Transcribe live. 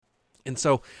And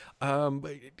so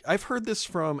I've heard this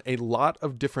from a lot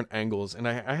of different angles, and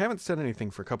I haven't said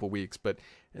anything for a couple weeks, but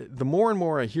the more and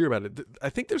more I hear about it, I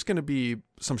think there's going to be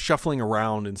some shuffling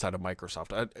around inside of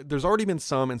Microsoft. There's already been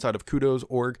some inside of Kudos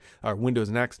org, Windows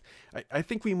Next. I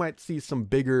think we might see some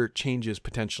bigger changes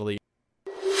potentially.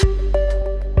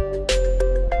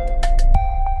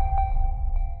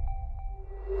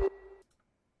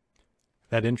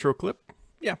 That intro clip?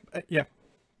 Yep.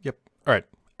 All right.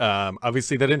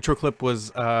 Obviously, that intro clip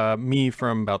was me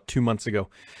from about 2 months ago.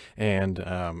 And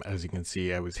as you can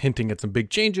see, I was hinting at some big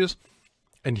changes.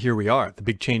 And here we are. The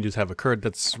big changes have occurred.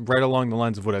 That's right along the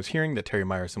lines of what I was hearing, that Terry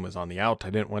Myerson was on the out. I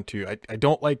didn't want to. I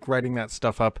don't like writing that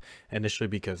stuff up initially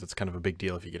because it's kind of a big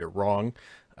deal if you get it wrong.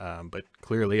 But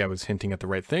clearly I was hinting at the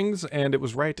right things, and it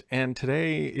was right. And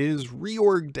today is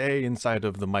reorg day inside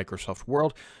of the Microsoft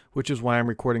world, which is why I'm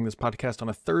recording this podcast on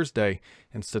a Thursday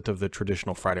instead of the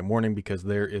traditional Friday morning, because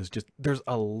there's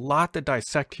a lot to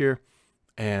dissect here.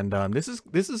 And this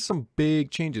is some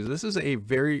big changes. This is a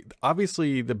very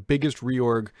obviously the biggest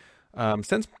reorg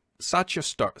since Satya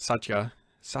took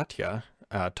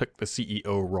the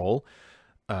CEO role.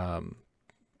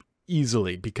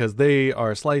 Easily, because they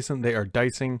are slicing, they are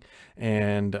dicing,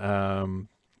 and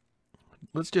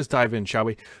let's just dive in, shall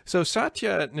we? So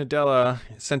Satya Nadella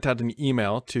sent out an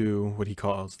email to what he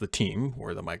calls the team,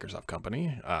 or the Microsoft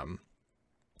company,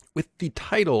 with the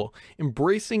title,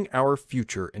 Embracing Our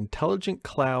Future, Intelligent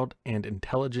Cloud and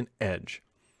Intelligent Edge.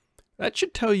 That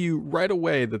should tell you right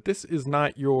away that this is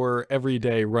not your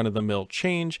everyday run-of-the-mill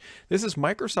change. This is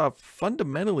Microsoft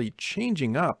fundamentally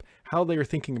changing up how they are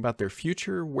thinking about their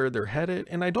future, where they're headed,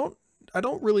 and I don't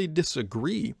really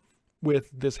disagree with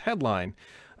this headline.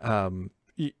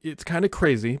 It's kind of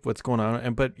crazy what's going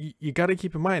on, but you got to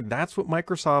keep in mind that's what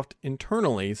Microsoft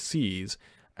internally sees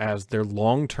as their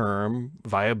long-term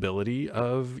viability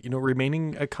of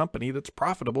remaining a company that's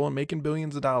profitable and making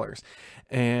billions of dollars.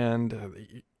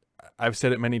 And I've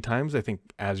said it many times. I think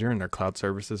Azure and their cloud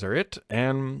services are it.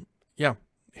 And yeah,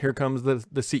 here comes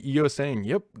the CEO saying,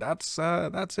 "Yep, that's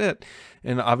it."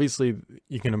 And obviously,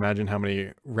 you can imagine how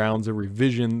many rounds of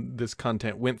revision this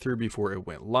content went through before it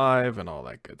went live and all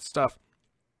that good stuff.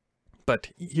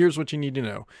 But here's what you need to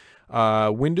know: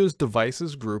 Windows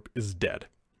Devices Group is dead.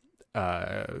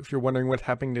 If you're wondering what's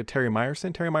happening to Terry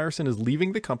Myerson is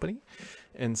leaving the company,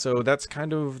 and so that's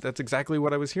exactly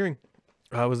what I was hearing.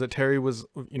 Was that Terry was,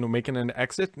 making an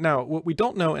exit. Now, what we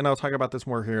don't know, and I'll talk about this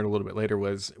more here in a little bit later,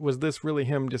 was this really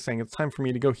him just saying it's time for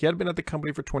me to go? He had been at the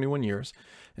company for 21 years,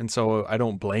 and so I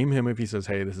don't blame him if he says,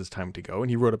 hey, this is time to go. And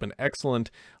he wrote up an excellent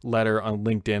letter on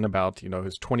LinkedIn about,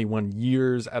 his 21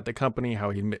 years at the company,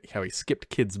 how he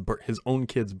skipped his own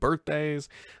kids' birthdays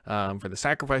for the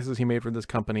sacrifices he made for this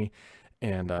company.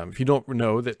 And if you don't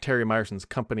know that Terry Myerson's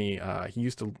company, he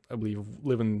used to, I believe,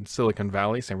 live in Silicon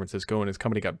Valley, San Francisco, and his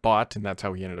company got bought, and that's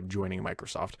how he ended up joining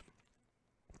Microsoft.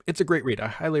 It's a great read. I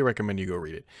highly recommend you go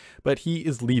read it. But he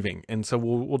is leaving, and so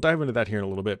we'll dive into that here in a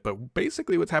little bit. But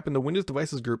basically what's happened, the Windows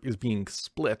Devices Group is being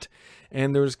split,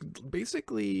 and there's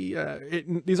basically,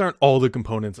 these aren't all the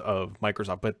components of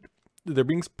Microsoft, but they're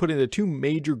being put into two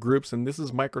major groups, and this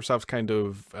is Microsoft's kind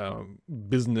of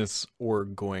business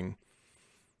org going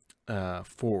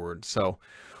forward. So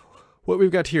what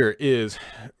we've got here is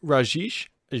Rajesh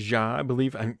Jha, I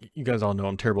believe. You guys all know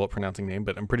I'm terrible at pronouncing name,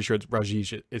 but I'm pretty sure it's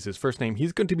Rajesh is his first name.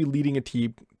 He's going to be leading a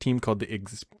team called the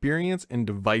Experience and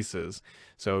Devices.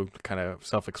 So kind of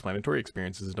self-explanatory,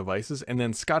 experiences and devices. And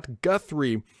then Scott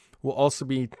Guthrie will also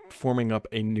be forming up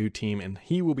a new team, and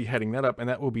he will be heading that up, and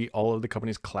that will be all of the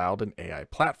company's cloud and AI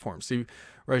platforms. So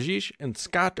Rajesh and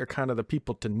Scott are kind of the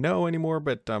people to know anymore,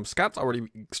 but Scott's already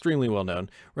extremely well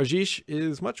known. Rajesh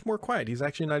is much more quiet. He's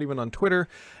actually not even on Twitter,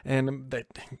 and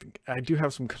I do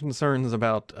have some concerns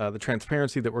about the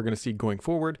transparency that we're going to see going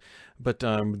forward, but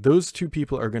those two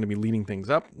people are going to be leading things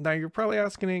up. Now, you're probably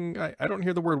asking, I don't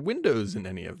hear the word Windows in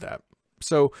any of that.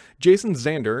 So Jason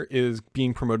Zander is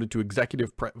being promoted to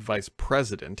Executive Vice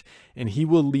President, and he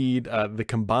will lead the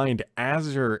combined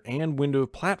Azure and Windows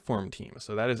platform team.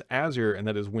 So that is Azure, and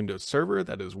that is Windows Server,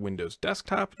 that is Windows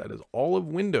Desktop, that is all of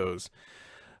Windows.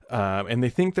 And they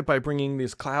think that by bringing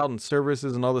these cloud and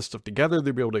services and all this stuff together,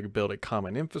 they'll be able to build a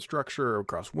common infrastructure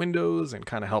across Windows and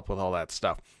kind of help with all that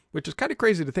stuff, which is kind of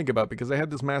crazy to think about because they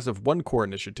had this massive one core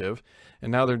initiative,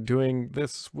 and now they're doing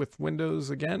this with Windows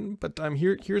again. But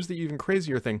here's the even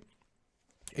crazier thing.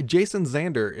 Jason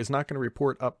Zander is not going to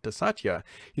report up to Satya.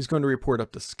 He's going to report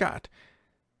up to Scott.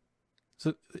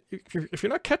 So if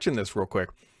you're not catching this real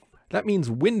quick, that means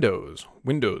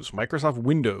Microsoft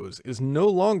Windows is no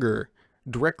longer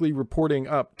directly reporting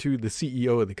up to the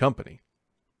CEO of the company.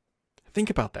 Think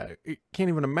about that. You can't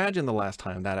even imagine the last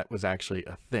time that it was actually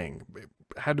a thing. It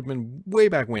had to have been way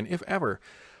back when, if ever.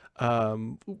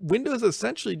 Windows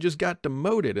essentially just got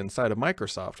demoted inside of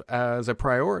Microsoft as a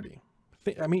priority.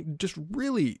 I mean, just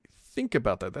really think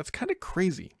about that. That's kind of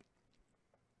crazy.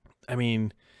 I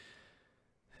mean,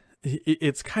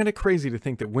 it's kind of crazy to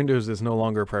think that Windows is no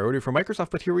longer a priority for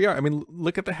Microsoft, but here we are. I mean,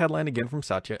 look at the headline again from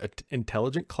Satya: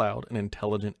 intelligent cloud and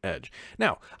intelligent edge.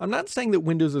 Now, I'm not saying that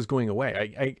Windows is going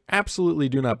away. I absolutely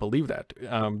do not believe that.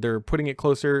 They're putting it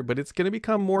closer, but it's going to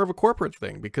become more of a corporate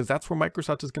thing because that's where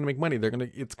Microsoft is going to make money.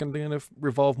 It's going to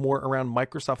revolve more around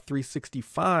Microsoft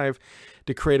 365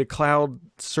 to create a cloud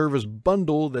service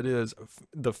bundle that is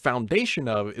the foundation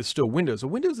of is still Windows. So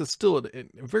Windows is still a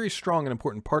very strong and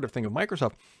important part of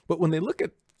Microsoft. But when they look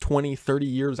at 20, 30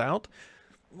 years out,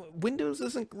 Windows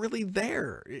isn't really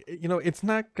there. It's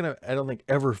not going to, I don't think,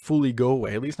 ever fully go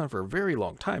away, at least not for a very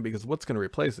long time, because what's going to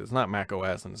replace it? It's not Mac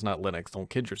OS and it's not Linux. Don't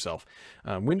kid yourself.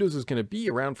 Windows is going to be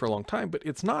around for a long time, but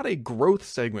it's not a growth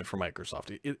segment for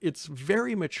Microsoft. It's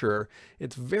very mature.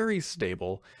 It's very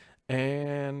stable.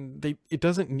 And it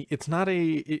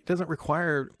doesn't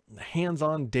require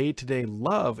hands-on day-to-day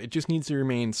love. It just needs to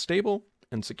remain stable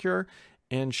and secure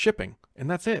and shipping, and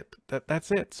that's it.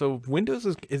 That's it. So Windows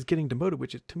is getting demoted,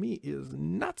 which to me is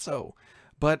not so.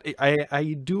 But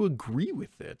I do agree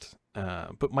with it.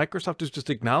 But Microsoft is just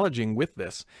acknowledging with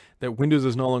this that Windows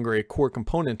is no longer a core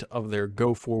component of their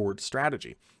go-forward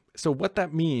strategy. So what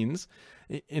that means,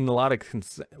 in a lot of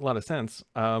sense,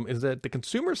 is that the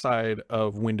consumer side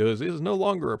of Windows is no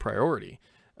longer a priority.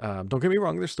 Don't get me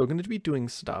wrong; they're still going to be doing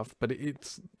stuff, but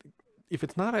if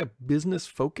it's not a business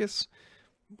focus,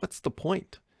 what's the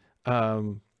point?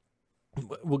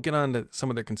 We'll get on to some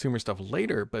of the consumer stuff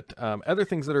later, but other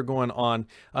things that are going on,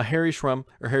 Harry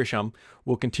Shum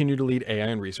will continue to lead AI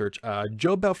and research.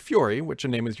 Joe Belfiore, which a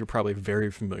name is you're probably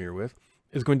very familiar with,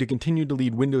 is going to continue to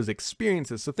lead Windows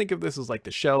experiences. So think of this as like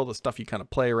the shell, the stuff you kind of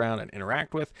play around and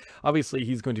interact with. Obviously,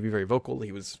 he's going to be very vocal.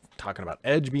 He was talking about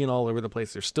Edge being all over the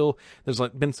place. There's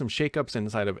been some shakeups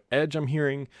inside of Edge, I'm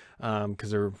hearing,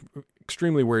 because they're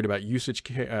extremely worried about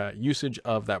usage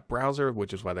of that browser,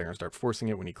 which is why they're going to start forcing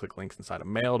it when you click links inside of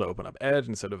Mail to open up Edge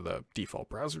instead of the default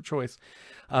browser choice.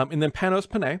 And then Panos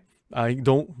Panay,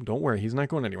 don't worry, he's not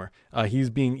going anywhere. He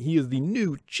is the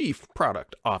new chief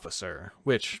product officer,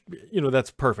 which,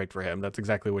 that's perfect for him. That's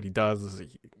exactly what he does.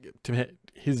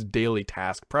 His daily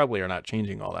tasks probably are not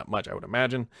changing all that much, I would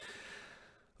imagine.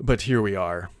 But here we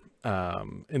are.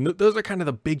 And those are kind of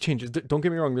the big changes. Don't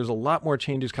get me wrong. There's a lot more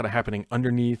changes kind of happening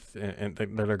underneath and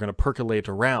that are going to percolate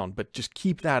around, but just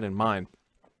keep that in mind.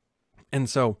 And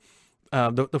so,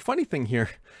 the funny thing here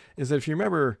is that if you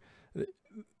remember,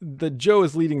 that Joe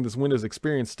is leading this Windows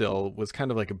experience still was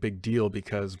kind of like a big deal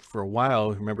because for a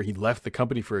while, remember, he left the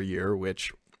company for a year,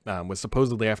 which was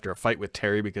supposedly after a fight with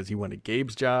Terry because he wanted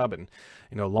Gabe's job. And,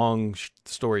 long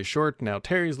story short, now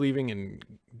Terry's leaving and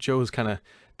Joe's kind of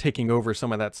taking over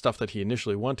some of that stuff that he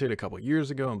initially wanted a couple of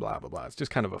years ago and blah, blah, blah. It's just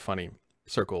kind of a funny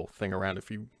circle thing around if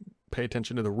you pay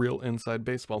attention to the real inside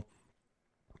baseball.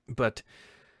 But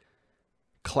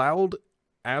cloud,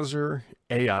 Azure,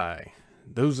 AI,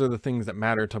 those are the things that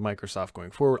matter to Microsoft going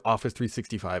forward. Office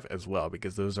 365 as well,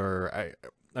 because those are,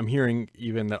 I'm hearing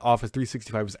even that Office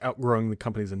 365 is outgrowing the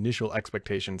company's initial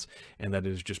expectations and that it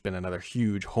has just been another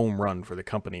huge home run for the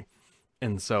company.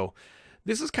 And so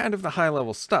this is kind of the high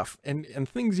level stuff and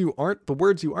the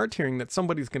words you aren't hearing that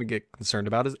somebody's going to get concerned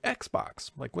about is Xbox.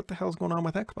 Like, what the hell's going on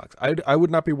with Xbox? I would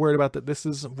not be worried about that. This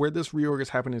is where this reorg is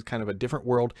happening, is kind of a different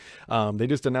world. They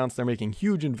just announced they're making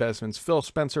huge investments. Phil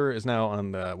Spencer is now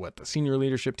on the senior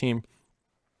leadership team.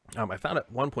 I found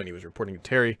at one point he was reporting to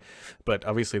Terry, but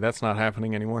obviously that's not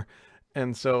happening anymore.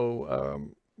 And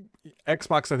so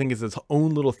Xbox, I think, is its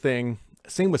own little thing.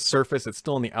 Same with Surface. It's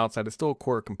still on the outside. It's still a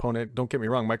core component. Don't get me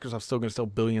wrong. Microsoft's still going to sell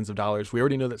billions of dollars. We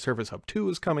already know that Surface Hub 2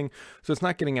 is coming, so it's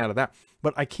not getting out of that.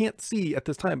 But I can't see at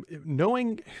this time,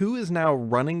 knowing who is now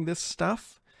running this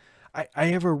stuff, I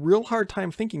have a real hard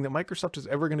time thinking that Microsoft is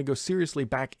ever going to go seriously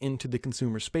back into the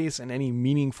consumer space in any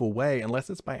meaningful way, unless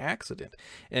it's by accident.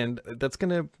 And that's going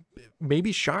to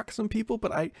maybe shock some people,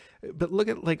 but look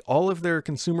at like all of their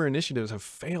consumer initiatives have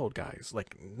failed, guys,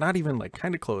 like not even like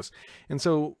kind of close. And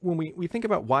so when we think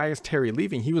about why is Terry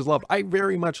leaving, he was loved. I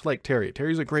very much like Terry.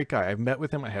 Terry's a great guy. I've met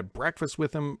with him. I had breakfast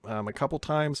with him a couple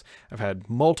times. I've had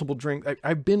multiple drinks.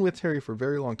 I've been with Terry for a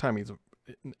very long time. He's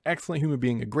an excellent human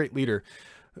being, a great leader.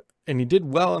 And he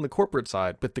did well on the corporate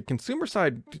side, but the consumer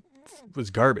side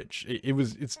was garbage.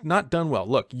 It's not done well.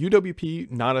 Look, UWP,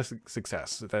 not a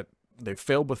success. They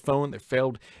failed with phone. They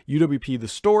failed UWP. The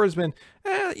store has been,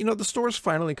 the store's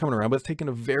finally coming around, but it's taken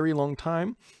a very long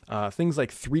time. Things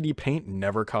like 3D Paint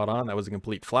never caught on. That was a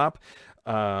complete flop.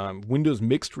 Windows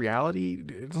Mixed Reality,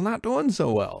 it's not doing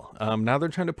so well. Now they're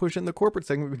trying to push it in the corporate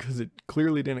segment because it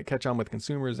clearly didn't catch on with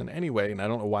consumers in any way, and I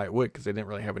don't know why it would, because they didn't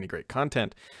really have any great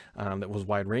content that was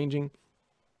wide-ranging.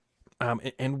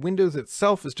 And Windows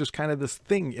itself is just kind of this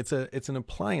thing. It's an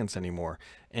appliance anymore,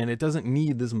 and it doesn't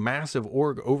need this massive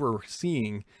org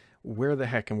overseeing where the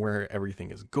heck and where everything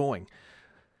is going.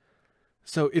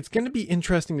 So it's going to be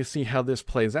interesting to see how this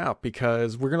plays out,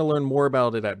 because we're going to learn more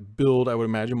about it at Build. I would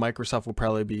imagine Microsoft will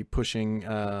probably be pushing,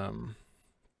 we're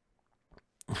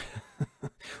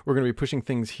going to be pushing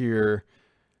things here,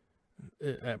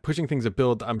 pushing things at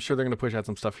Build. I'm sure they're going to push out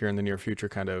some stuff here in the near future,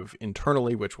 kind of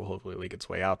internally, which will hopefully leak its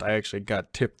way out. I actually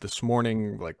got tipped this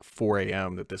morning, like 4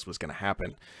 a.m. that this was going to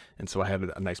happen. And so I had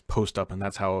a nice post up, and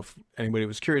that's how, if anybody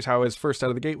was curious how I was first out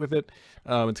of the gate with it,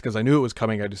 it's because I knew it was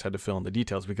coming. I just had to fill in the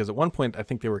details, because at one point I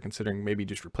think they were considering maybe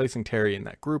just replacing Terry in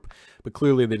that group, but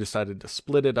clearly they decided to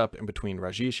split it up in between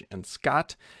Rajesh and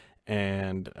Scott,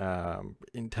 and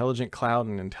Intelligent Cloud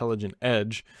and Intelligent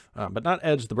Edge, but not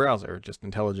Edge the browser, just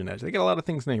Intelligent Edge. They get a lot of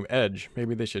things named Edge.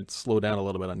 Maybe they should slow down a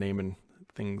little bit on naming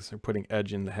things or putting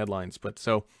Edge in the headlines. But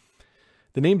so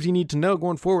the names you need to know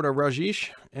going forward are Rajesh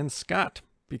and Scott,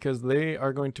 because they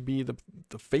are going to be the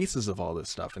faces of all this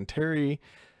stuff. And Terry,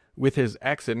 with his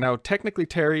exit, now technically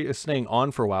Terry is staying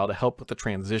on for a while to help with the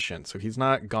transition, so he's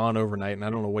not gone overnight, and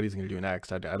I don't know what he's going to do next.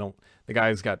 The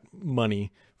guy's got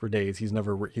money for days. He's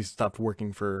stopped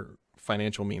working for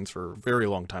financial means for a very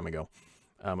long time ago.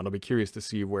 And I'll be curious to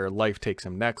see where life takes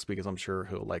him next, because I'm sure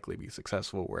he'll likely be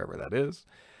successful wherever that is.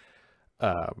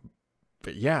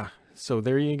 But yeah, so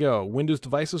there you go. Windows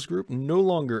Devices Group, no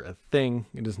longer a thing.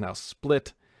 It is now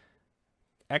split.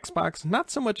 Xbox,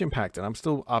 not so much impacted. I'm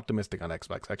still optimistic on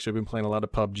Xbox. Actually, I've been playing a lot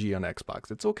of PUBG on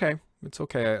Xbox. It's okay. It's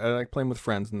okay. I like playing with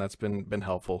friends, and that's been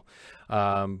helpful.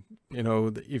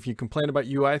 If you complain about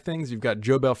UI things, you've got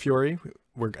Joe Belfiore.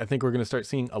 I think we're going to start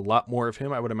seeing a lot more of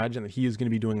him. I would imagine that he is going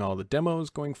to be doing all the demos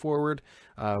going forward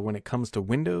when it comes to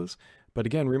Windows. But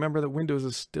again, remember that Windows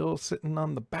is still sitting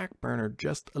on the back burner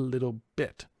just a little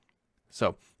bit.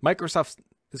 So Microsoft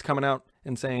is coming out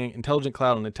and saying Intelligent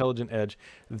Cloud and Intelligent Edge,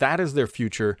 that is their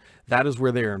future. That is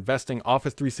where they are investing.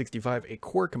 Office 365, a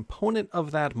core component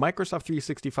of that. Microsoft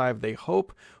 365, they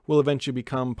hope will eventually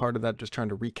become part of that. Just trying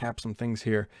to recap some things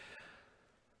here.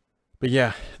 But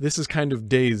yeah, this is kind of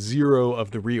day 0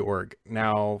 of the reorg.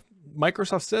 Now,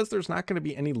 Microsoft says there's not going to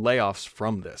be any layoffs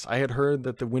from this. I had heard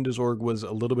that the Windows org was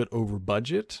a little bit over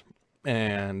budget,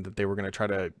 and that they were going to try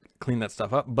to clean that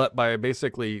stuff up. But by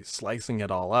basically slicing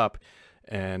it all up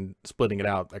and splitting it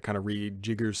out, that kind of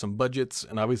rejiggers some budgets.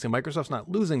 And obviously Microsoft's not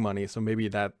losing money, so maybe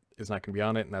that is not going to be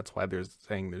on it, and that's why they're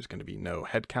saying there's going to be no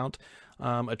headcount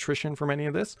attrition from any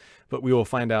of this. But we will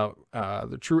find out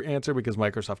the true answer, because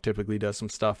Microsoft typically does some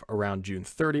stuff around June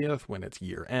 30th when it's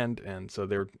year end, and so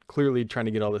they're clearly trying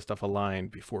to get all this stuff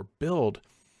aligned before Build,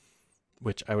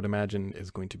 which I would imagine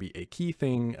is going to be a key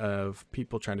thing of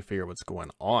people trying to figure out what's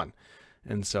going on.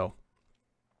 And so,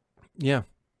 yeah.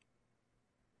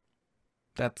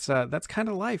 That's kind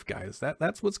of life, guys.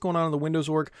 That's what's going on in the Windows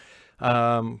org.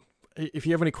 If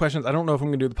you have any questions, I don't know if I'm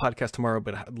going to do the podcast tomorrow,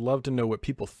 but I'd love to know what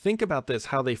people think about this,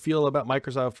 how they feel about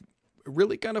Microsoft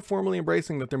really kind of formally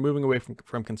embracing that they're moving away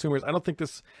from consumers. I don't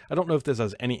know if this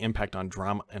has any impact on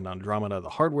Andromeda, the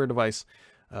hardware device.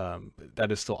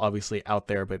 That is still obviously out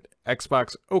there, but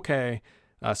Xbox, okay.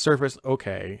 Surface,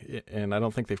 okay. And I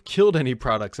don't think they've killed any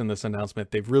products in this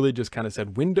announcement. They've really just kind of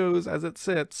said Windows as it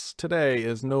sits today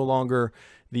is no longer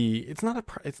I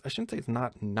shouldn't say it's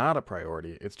not a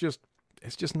priority. It's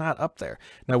just not up there.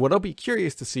 Now, what I'll be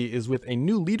curious to see is, with a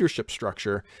new leadership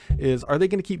structure, are they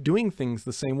going to keep doing things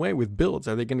the same way with builds?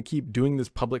 Are they going to keep doing this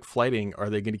public flighting? Are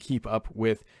they going to keep up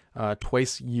with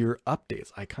twice-a-year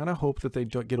updates? I kind of hope that they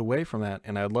don't get away from that,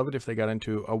 and I'd love it if they got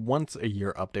into a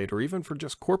once-a-year update, or even for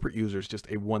just corporate users, just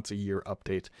a once-a-year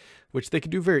update, which they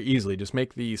could do very easily. Just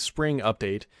make the spring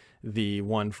update the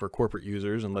one for corporate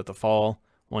users, and let the fall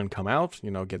one come out,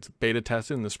 gets beta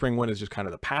tested, and the spring one is just kind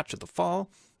of the patch of the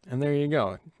fall. And there you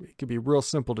go. It could be real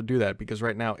simple to do that, because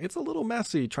right now it's a little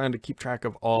messy trying to keep track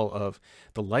of all of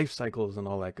the life cycles and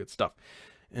all that good stuff.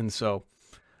 And so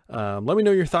let me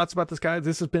know your thoughts about this, guys.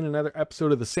 This has been another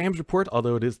episode of the Sam's Report,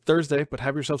 although it is Thursday, but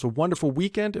have yourselves a wonderful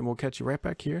weekend, and we'll catch you right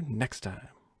back here next time.